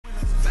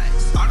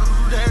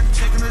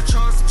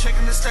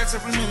the stats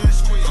every minute.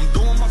 I'm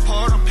doing my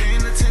part, I'm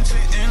paying attention,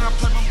 and I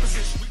play my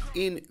position.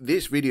 In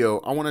this video,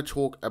 I want to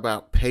talk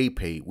about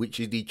PEIPEI, which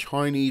is the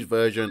Chinese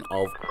version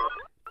of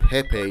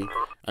PEPE,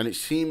 and it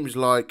seems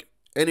like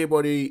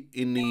anybody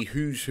in the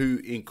who's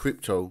who in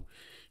crypto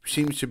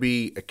seems to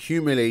be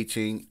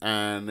accumulating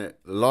and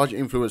large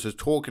influencers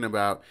talking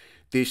about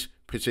this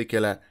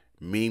particular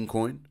meme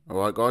coin. All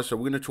right, guys, so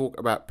we're going to talk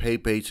about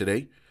PEIPEI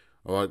today.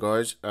 All right,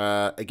 guys,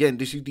 again,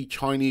 this is the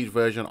Chinese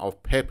version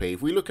of PEPE.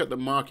 If we look at the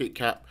market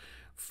cap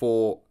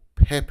for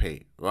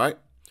PEPE, right,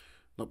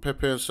 not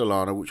PEPE and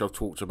Solana, which I've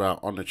talked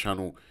about on the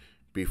channel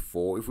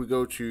before. If we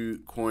go to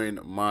coin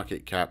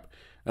market cap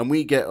and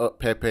we get up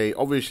PEPE,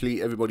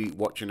 obviously everybody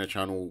watching the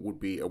channel would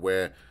be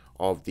aware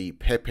of the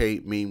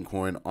PEPE meme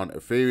coin on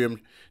Ethereum.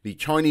 The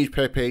Chinese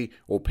PEPE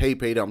or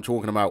PEIPEI that I'm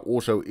talking about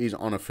also is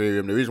on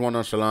Ethereum. There is one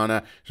on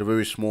Solana. It's a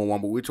very small one,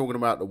 but we're talking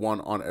about the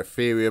one on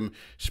Ethereum,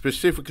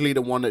 specifically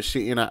the one that's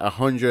sitting at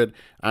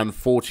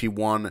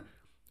 141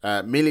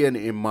 million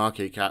in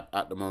market cap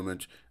at the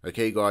moment.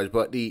 Okay, guys,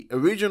 but the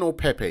original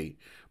PEPE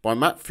by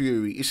Matt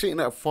Fury is sitting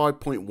at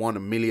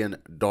 $5.1 million.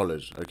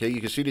 Okay,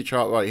 you can see the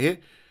chart right here.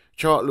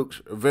 Chart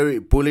looks very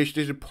bullish.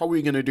 This is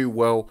probably going to do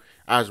well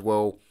as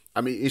well. I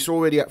mean, it's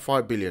already at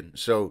 5 billion.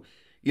 So,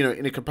 you know,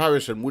 in a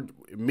comparison, would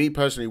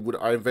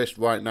I invest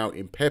right now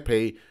in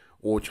PEPE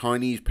or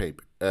Chinese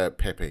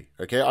PEPE?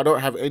 Okay, I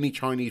don't have any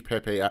Chinese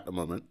PEPE at the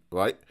moment,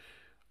 right?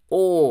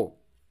 Or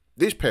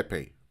this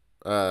PEPE,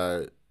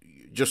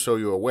 just so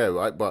you're aware,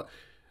 right? But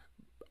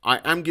I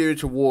am geared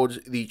towards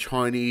the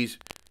Chinese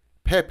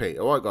PEPE,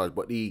 all right, guys?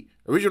 But the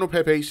original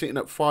PEPE sitting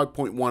at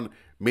 $5.1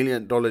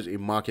 million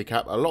in market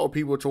cap. A lot of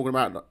people are talking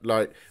about,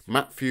 like,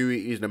 Matt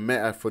Fury is the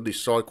meta for this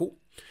cycle.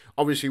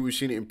 Obviously, we've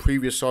seen it in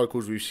previous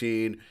cycles. We've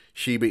seen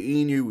Shiba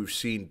Inu, we've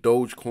seen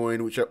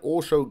Dogecoin, which are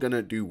also going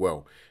to do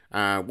well.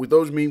 With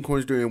those meme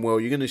coins doing well,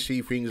 you're going to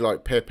see things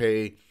like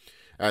PEPE,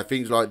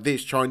 things like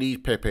this Chinese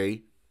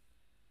PEPE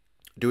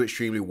do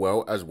extremely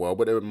well as well,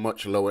 but they're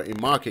much lower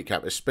in market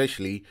cap,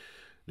 especially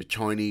the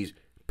Chinese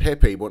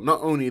PEPE. But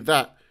not only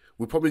that,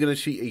 we're probably going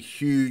to see a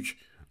huge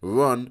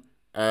run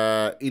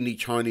in the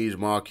Chinese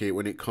market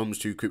when it comes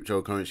to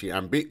cryptocurrency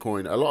and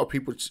Bitcoin. A lot of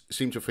people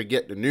seem to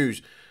forget the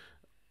news.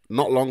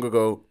 Not long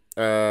ago,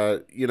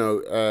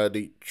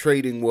 the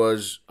trading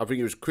was, I think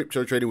it was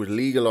crypto trading was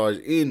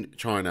legalized in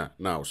China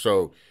now.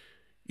 So,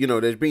 you know,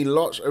 there's been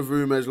lots of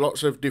rumors,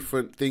 lots of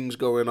different things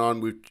going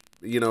on with,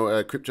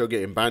 crypto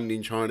getting banned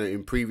in China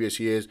in previous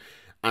years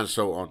and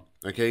so on.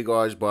 Okay,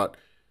 guys, but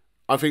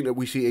I think that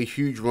we see a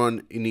huge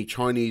run in the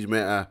Chinese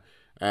meta,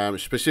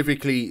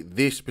 specifically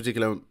this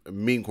particular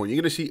meme coin.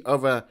 You're going to see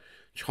other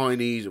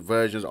Chinese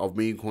versions of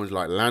meme coins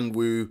like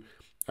Landwu,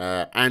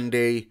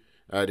 Andy,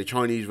 the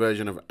Chinese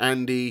version of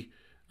Andy,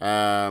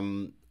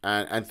 and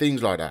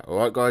things like that. All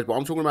right, guys. But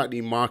I'm talking about the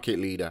market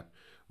leader.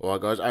 All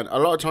right, guys. And a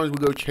lot of times we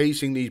go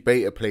chasing these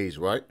beta plays,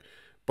 right?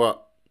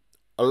 But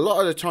a lot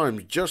of the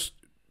times, just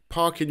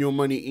parking your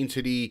money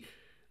into the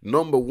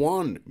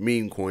 #1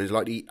 meme coins,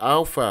 like the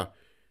alpha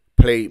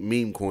play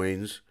meme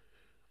coins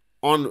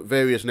on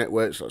various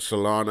networks like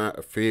Solana,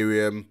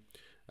 Ethereum,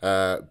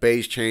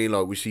 Base Chain,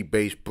 like we see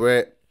Base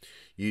Brett.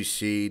 You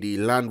see the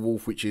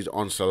Landwolf, which is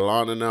on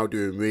Solana now,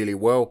 doing really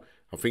well.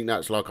 I think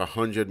that's like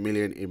 100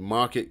 million in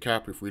market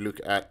cap. If we look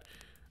at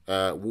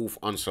Wolf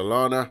on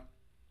Solana,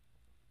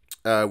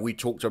 we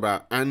talked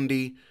about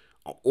Andy,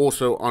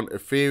 also on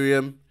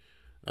Ethereum,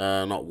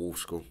 not Wolf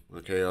School.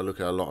 Okay, I look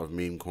at a lot of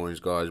meme coins,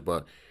 guys.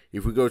 But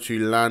if we go to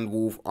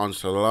Landwolf on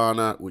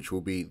Solana, which will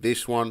be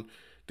this one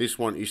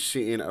is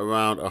sitting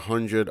around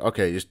 100.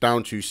 Okay, it's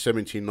down to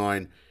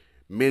 79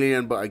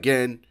 million. But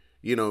again,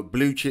 you know,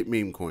 blue chip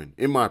meme coin,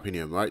 in my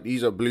opinion, right?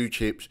 These are blue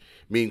chips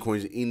meme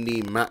coins in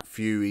the Matt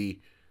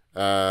Fury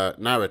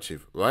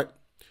narrative, right?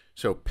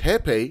 So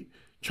PEPE,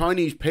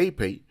 Chinese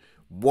PEPE,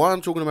 why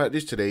I'm talking about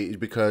this today is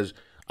because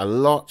a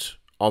lot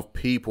of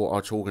people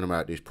are talking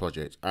about this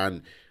project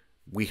and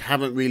we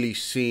haven't really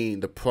seen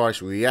the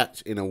price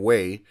react in a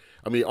way.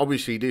 I mean,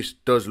 obviously this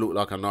does look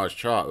like a nice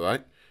chart,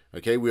 right?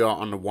 Okay, we are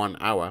on the 1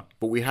 hour,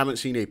 but we haven't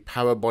seen a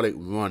parabolic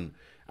run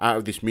out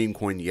of this meme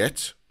coin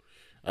yet.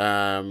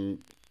 You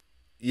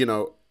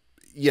know,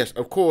 yes,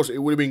 of course, it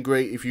would have been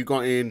great if you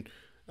got in,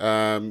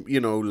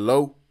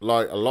 low,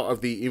 like a lot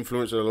of the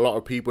influencers, a lot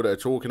of people that are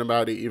talking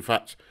about it. In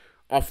fact,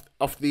 off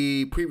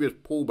the previous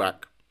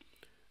pullback,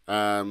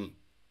 on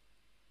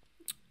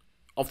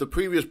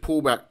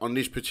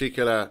this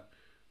particular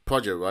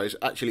project, right, it's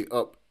actually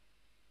up,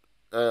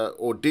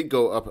 or did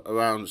go up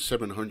around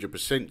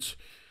 700%.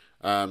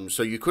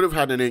 So you could have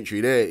had an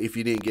entry there if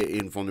you didn't get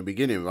in from the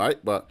beginning,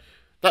 right? But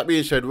that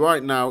being said,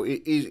 right now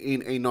it is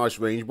in a nice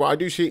range, but I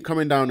do see it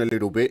coming down a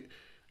little bit.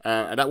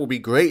 And that would be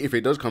great if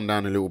it does come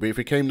down a little bit. If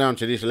it came down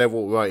to this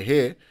level right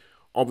here,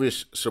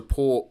 obvious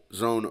support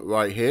zone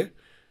right here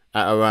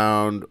at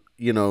around,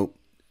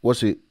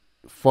 what's it,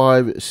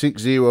 5,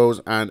 6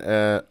 zeros and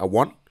a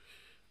 1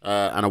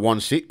 and a 1,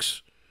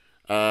 6.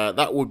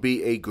 That would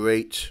be a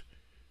great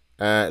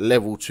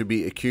level to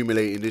be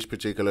accumulating this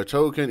particular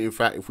token. In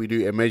fact, if we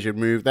do a measured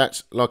move,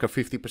 that's like a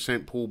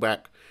 50%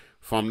 pullback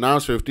from now.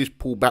 So if this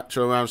pull back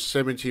to around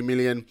 70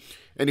 million,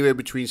 anywhere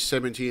between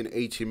 70 and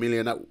 80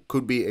 million, that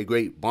could be a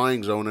great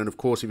buying zone. And of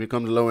course, if it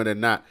comes lower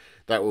than that,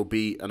 that will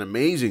be an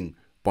amazing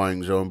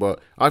buying zone. But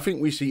I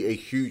think we see a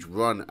huge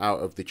run out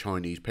of the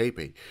Chinese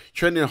PEIPEI.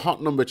 Trending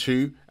hot number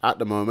 2 at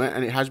the moment,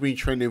 and it has been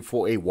trending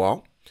for a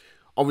while.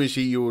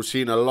 Obviously, you're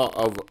seeing a lot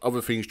of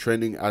other things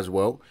trending as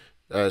well,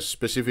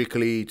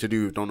 specifically to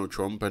do with Donald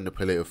Trump and the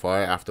political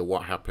fire after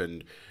what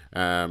happened,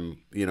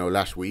 you know,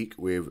 last week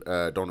with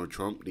Donald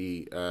Trump,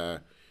 the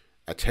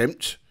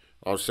attempt,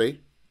 I'll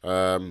say.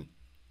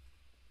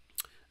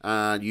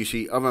 And you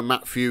see other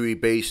Matt Fury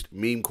based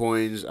meme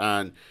coins,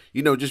 and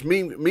you know, just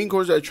meme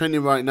coins that are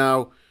trending right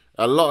now.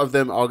 A lot of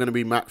them are going to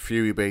be Matt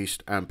Fury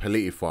based and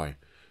Politify.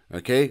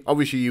 Okay,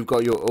 obviously you've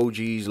got your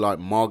OGs like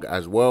Mog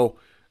as well.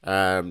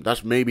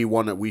 That's maybe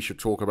one that we should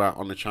talk about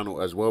on the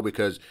channel as well,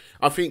 because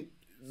I think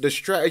the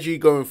strategy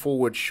going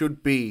forward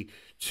should be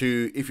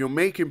to, if you're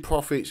making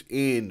profits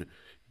in,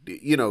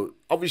 you know,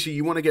 obviously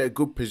you want to get a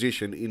good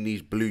position in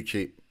these blue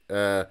chip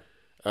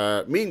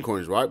meme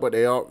coins, right? But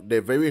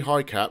they're very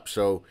high cap,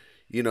 so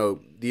you know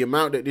the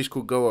amount that this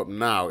could go up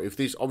now. If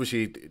this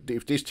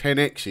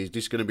 10x is,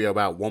 this is going to be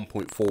about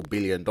 $1.4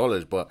 billion.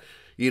 But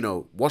you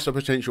know, what's the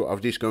potential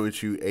of this going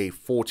to a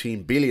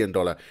 $14 billion?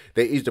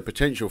 There is the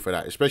potential for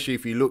that, especially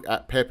if you look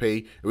at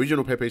PEPE.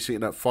 Original PEPE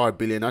sitting at $5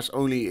 billion. That's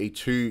only a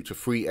 2 to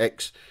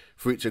 3x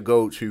for it to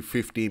go to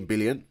 15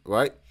 billion,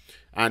 right?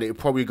 And it'll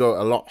probably go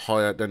a lot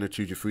higher than a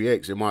 2 to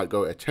 3x. It might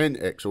go a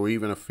 10x or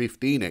even a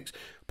 15x,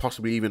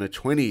 possibly even a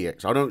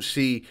 20x. I don't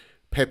see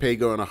PEPE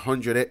going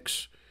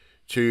 100x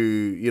to,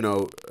 you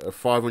know,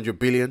 500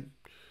 billion.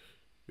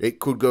 It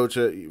could go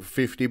to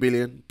 50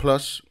 billion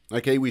plus.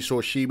 Okay, we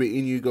saw Shiba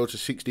Inu go to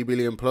 60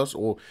 billion plus,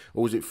 or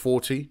was it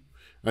 40?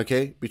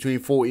 Okay, between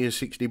 40 and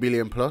 60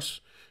 billion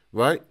plus,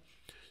 right?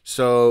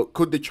 So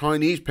could the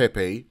Chinese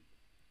PEPE,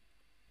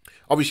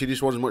 obviously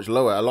this was much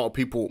lower. A lot of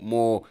people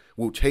more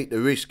will take the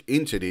risk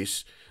into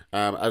this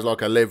as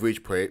like a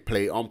leverage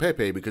play on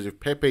PEPE, because if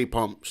PEPE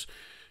pumps,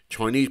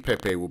 Chinese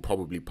PEPE will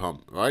probably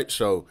pump, right?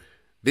 So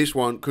this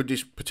one, could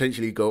this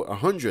potentially go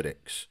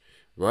 100x,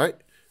 right?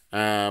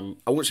 I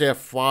wouldn't say a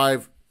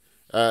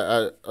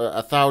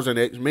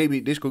 1,000x. Maybe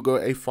this could go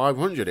a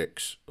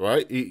 500x,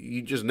 right?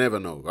 You just never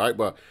know, right?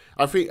 But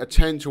I think a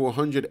 10 to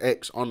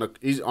 100x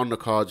is on the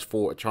cards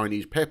for a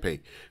Chinese PEPE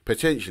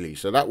potentially.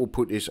 So that will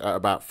put this at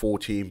about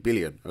 14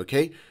 billion,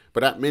 okay?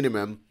 But at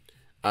minimum,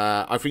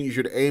 I think you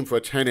should aim for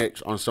a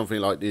 10x on something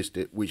like this,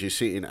 which is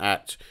sitting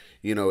at,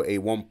 you know,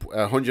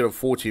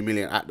 140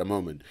 million at the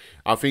moment.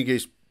 I think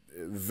it's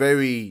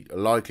very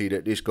likely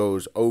that this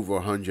goes over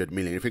 100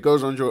 million. If it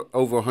goes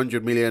over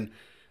 100 million,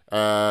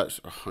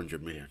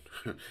 100 million,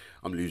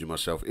 I'm losing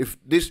myself. If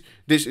this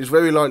is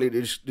very likely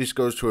this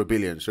goes to $1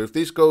 billion. So if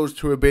this goes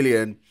to $1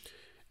 billion,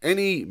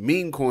 any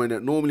meme coin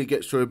that normally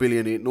gets to $1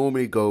 billion, it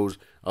normally goes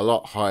a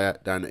lot higher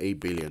than $1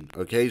 billion.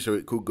 Okay, so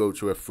it could go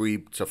to a 3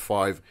 to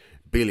 5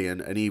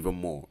 billion and even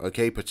more.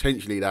 Okay,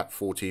 potentially that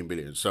 14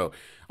 billion. So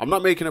I'm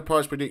not making a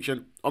price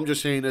prediction. I'm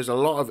just saying there's a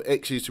lot of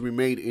X's to be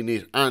made in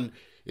this, and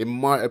in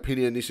my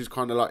opinion, this is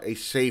kind of like a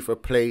safer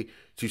play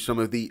to some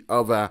of the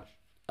other,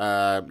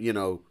 you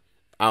know,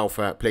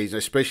 alpha plays,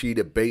 especially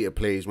the beta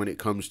plays when it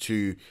comes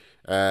to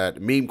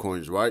meme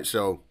coins, right?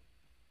 So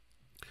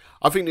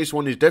I think this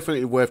one is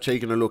definitely worth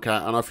taking a look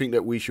at, and I think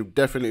that we should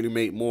definitely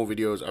make more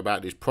videos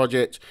about this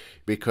project,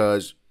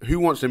 because who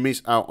wants to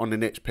miss out on the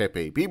next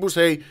PEPE? People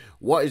say,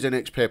 what is the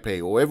next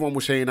PEPE? Or everyone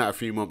was saying that a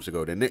few months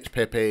ago, the next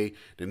PEPE,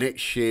 the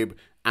next SHIB,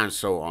 and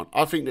so on.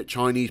 I think that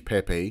Chinese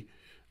PEPE,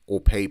 or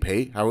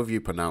PEIPEI, however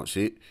you pronounce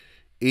it,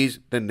 is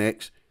the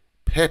next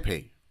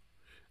PEPE.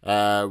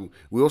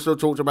 We also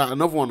talked about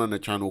another one on the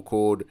channel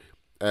called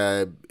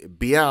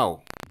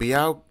Biao.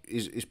 Biao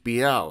is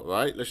Biao,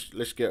 right?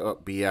 Let's get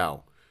up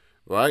Biao,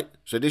 right?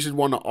 So this is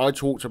one that I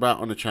talked about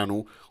on the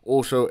channel,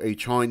 also a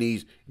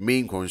Chinese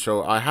meme coin.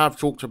 So I have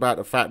talked about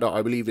the fact that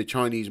I believe the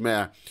Chinese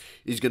meta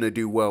is going to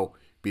do well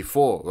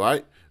before,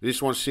 right?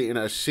 This one's sitting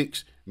at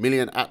 6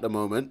 million at the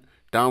moment,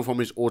 down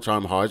from its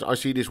all-time highs. I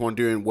see this one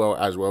doing well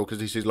as well, because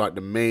this is like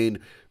the main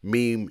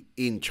meme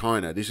in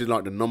China. This is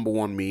like the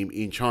 #1 meme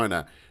in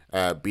China,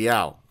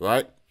 Biao,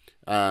 right?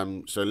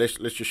 So let's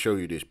just show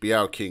you this,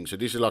 Biao King. So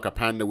this is like a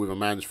panda with a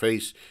man's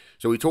face.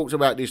 So we talked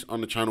about this on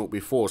the channel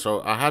before.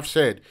 So I have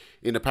said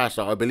in the past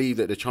that I believe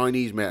that the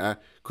Chinese meta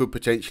could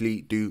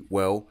potentially do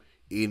well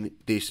in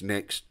this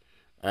next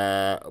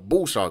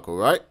bull cycle,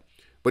 right?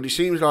 But it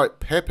seems like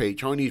PEPE,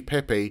 Chinese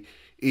PEPE,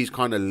 is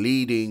kind of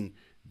leading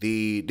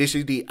this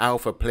is the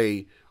alpha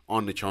play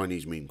on the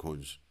Chinese meme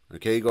coins.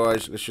 Okay,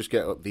 guys, let's just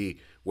get up the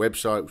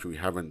website, which we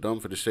haven't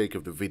done for the sake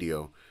of the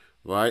video,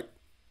 right?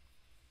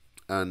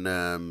 And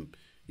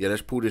yeah,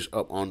 let's pull this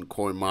up on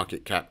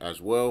CoinMarketCap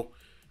as well.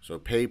 So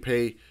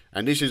PEPE,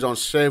 and this is on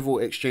several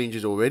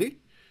exchanges already.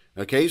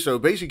 Okay, so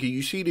basically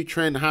you see the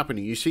trend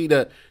happening. You see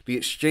that the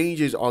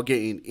exchanges are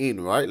getting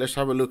in, right? Let's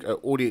have a look at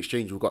all the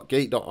exchanges. We've got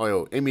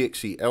Gate.io,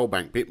 MEXC,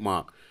 LBank,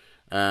 Bitmark,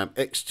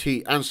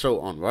 XT, and so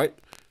on, right?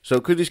 So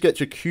could this get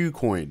to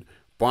KuCoin,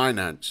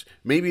 Binance,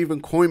 maybe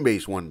even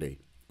Coinbase one day,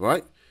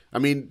 right? I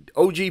mean,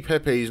 OG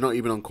Pepe is not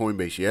even on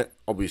Coinbase yet,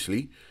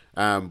 obviously.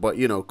 But,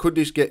 you know, could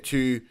this get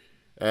to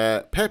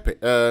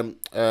Coinbase,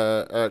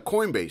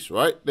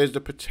 right? There's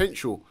the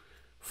potential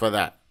for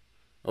that.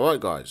 All right,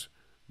 guys.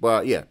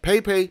 But, yeah,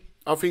 PEPE,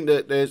 I think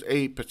that there's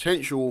a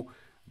potential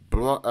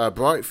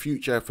bright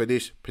future for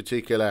this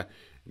particular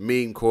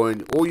meme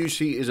coin. All you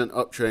see is an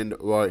uptrend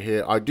right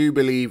here. I do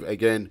believe,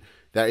 again,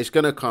 that it's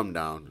going to come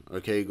down.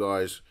 Okay,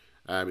 guys.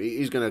 It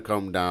is going to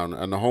come down,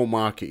 and the whole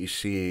market is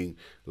seeing,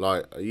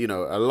 like, you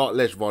know, a lot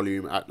less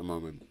volume at the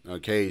moment.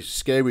 Okay,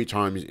 scary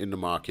times in the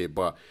market,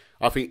 but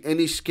I think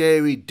any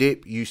scary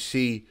dip you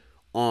see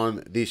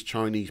on this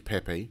Chinese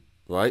Pepe,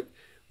 right,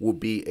 will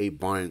be a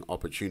buying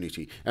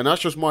opportunity. And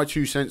that's just my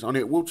 2 cents on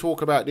it. We'll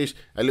talk about this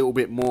a little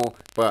bit more,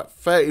 but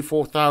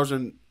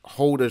 34,000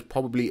 holders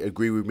probably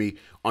agree with me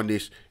on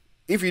this.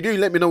 If you do,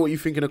 let me know what you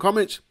think in the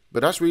comments.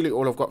 But that's really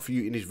all I've got for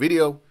you in this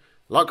video.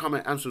 Like,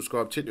 comment, and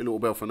subscribe. Tick the little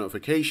bell for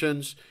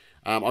notifications.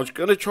 I was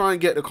going to try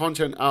and get the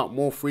content out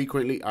more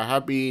frequently. I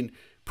have been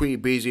pretty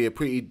busy,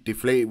 pretty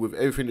deflated with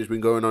everything that's been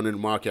going on in the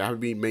market. I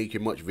haven't been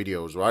making much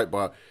videos, right?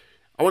 But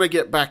I want to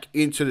get back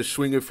into the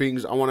swing of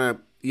things. I want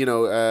to, you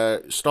know,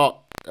 start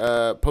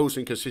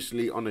posting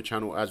consistently on the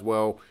channel as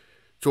well.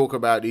 Talk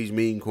about these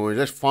meme coins.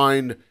 Let's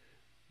find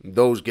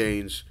those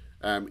gains,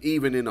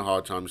 even in the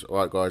hard times. All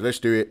right, guys, let's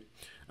do it.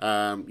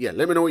 Yeah,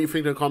 let me know what you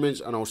think in the comments,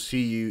 and I'll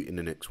see you in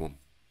the next one.